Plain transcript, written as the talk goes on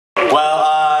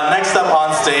Well, next up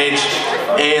on stage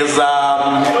is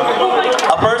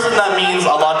a person that means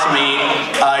a lot to me.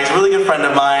 He's a really good friend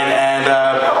of mine, and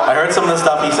I heard some of the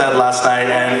stuff he said last night,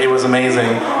 and it was amazing.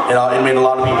 It made a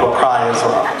lot of people cry as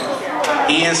well.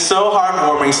 He is so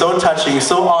heartwarming, so touching,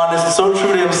 so honest, so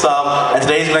true to himself, and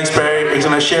today he's going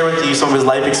to share with you some of his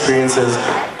life experiences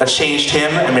that changed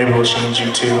him, and maybe will change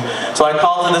you too. So I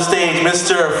call to the stage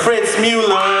Mr. Fritz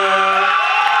Muller.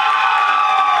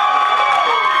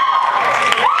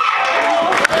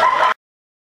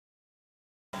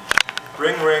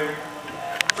 Ring, ring,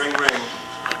 ring, ring.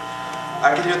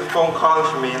 I could hear the phone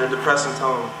calling for me in a depressing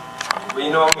tone. But you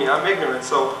know me, I'm ignorant,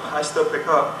 so I still pick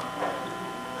up.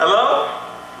 Hello?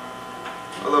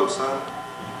 Hello, son.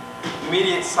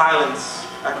 Immediate silence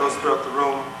echoes throughout the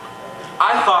room.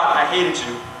 I thought I hated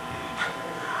you.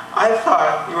 I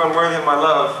thought you were unworthy of my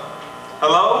love.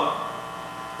 Hello?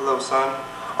 Hello, son.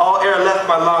 All air left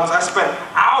my lungs. I spent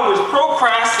hours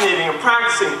procrastinating and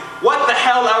practicing what the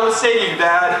hell I would say to you,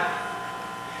 Dad.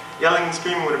 Yelling and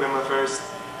screaming would have been my first.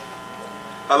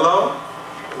 Hello?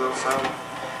 Hello, son.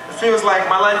 It feels like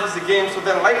my life is a game, so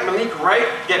then like Malik Wright,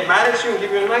 get mad at you and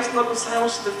give you a nice knuckle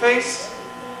sandwich to the face.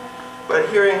 But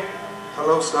hearing,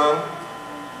 hello, son,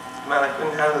 man, I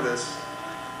couldn't handle this.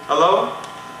 Hello?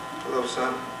 Hello,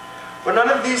 son. But none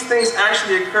of these things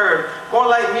actually occurred. More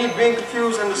like me being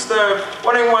confused and disturbed,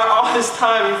 wondering why all this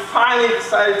time you finally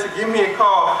decided to give me a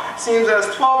call. Seems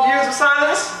as 12 years of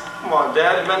silence? Come on,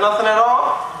 Dad, it meant nothing at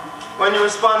all? When you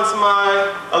responded to my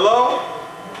hello?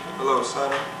 Hello, son.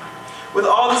 With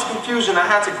all this confusion, I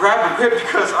had to grab a grip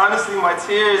because honestly my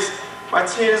tears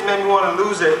made me want to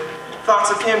lose it.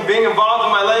 Thoughts of him being involved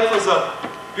in my life was a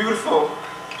beautiful,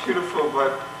 beautiful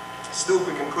but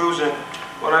stupid conclusion.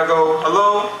 When I go,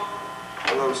 hello?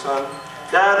 Hello, son.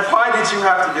 Dad, why did you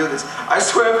have to do this? I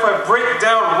swear if I break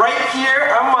down right here,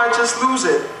 I might just lose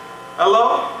it.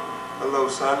 Hello? Hello,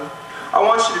 son. I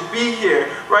want you to be here,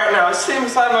 right now. Sitting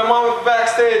beside my mom at the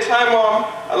backstage. Hi, Mom.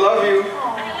 I love you.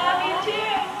 I love you too.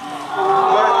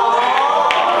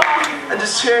 And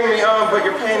just cheering me on, but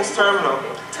your pain is terminal.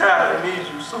 Dad, I need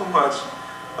you so much.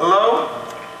 Hello?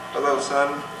 Hello,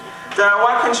 son. Dad,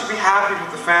 why couldn't you be happy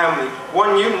with the family?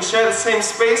 One unit, share the same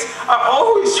space? I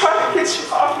always try to get you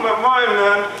off my mind,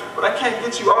 man, but I can't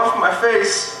get you off my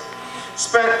face.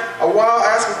 Spent a while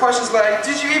asking questions like,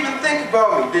 did you even think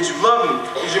about me? Did you love me?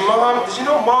 Did you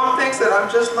know Mom thinks that I'm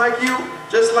just like you?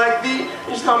 Just like thee?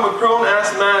 You just I'm a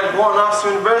grown-ass man going off to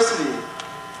university.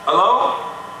 Hello?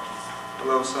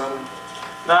 Hello, son.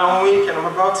 Now I'm weak and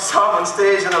I'm about to sob on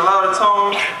stage in a louder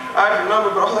tone. I have your number,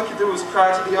 but all I could do was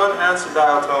cry to the unanswered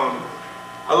dial tone.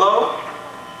 Hello?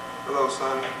 Hello,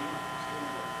 son.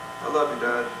 I love you,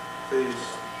 Dad.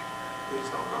 Please. Please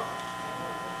don't go.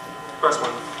 Press 1.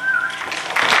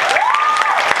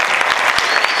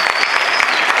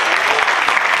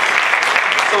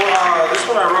 So this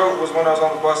one I wrote was when I was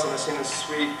on the bus and I seen this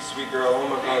sweet, sweet girl. Oh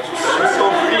my God, she was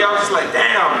so pretty. I was just like,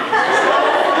 damn.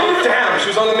 Damn, she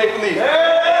was on the Make Believe.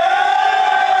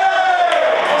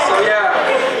 So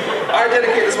yeah, I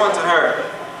dedicate this one to her.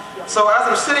 So as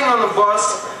I'm sitting on the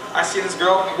bus, I see this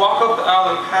girl walk up the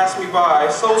aisle and pass me by.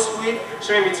 So sweet,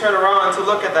 she made me turn around to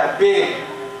look at that big,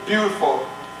 beautiful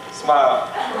smile.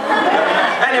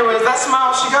 Anyways, that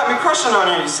smile, she got me crushing on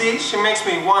her, you see? She makes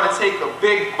me want to take a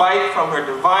big bite from her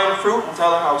divine fruit and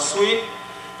tell her how sweet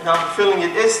and how fulfilling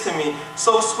it is to me.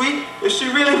 So sweet, if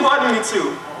she really wanted me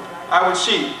to, I would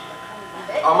cheat.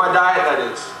 On my diet, that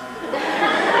is.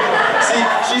 See,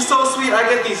 she's so sweet, I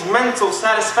get these mental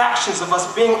satisfactions of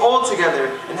us being old together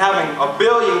and having a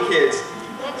billion kids.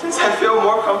 Since I feel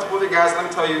more comfortable with you guys, let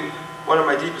me tell you one of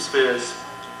my deepest fears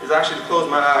is actually to close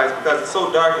my eyes because it's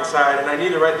so dark inside and I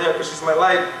need her right there because she's my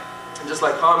light. And just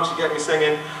like Tom, she get me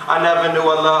singing, I never knew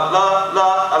a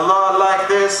love like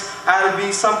this. Had to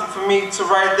be something for me to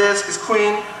write this, because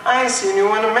Queen, I ain't seen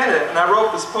you in a minute. And I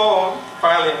wrote this poem,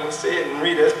 finally I'm going to say it and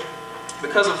read it.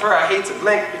 Because of her, I hate to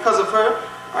blink. Because of her,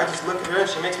 I just look at her and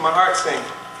she makes my heart sing.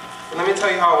 And let me tell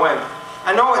you how it went.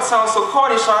 I know it sounds so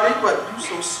corny, shawty, but you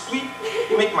so sweet,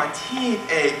 you make my teeth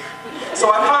ache.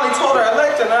 So I finally told her I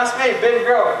liked her and asked, hey, baby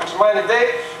girl, would you mind a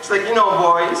date? She's like, you know,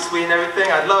 boy, you're sweet and everything,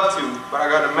 I'd love to, but I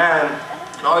got a man,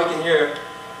 and all you can hear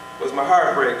was my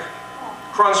heart break.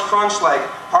 Crunch, crunch, like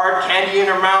hard candy in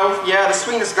her mouth. Yeah, the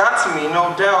sweetness got to me,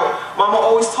 no doubt. Mama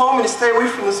always told me to stay away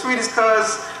from the sweetest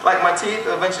cause, like my teeth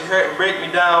eventually hurt and break me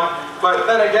down. But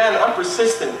then again, I'm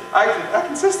persistent. I'm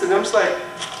consistent. I'm just like,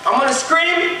 I'm gonna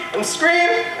scream, and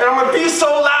I'm gonna be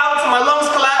so loud till my lungs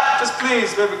collapse. Just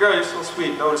please, baby girl, you're so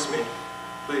sweet. Notice me,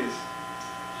 please.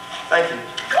 Thank you.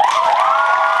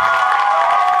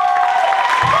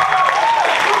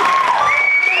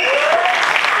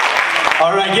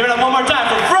 All right, give it up one more time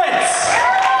for Fritz.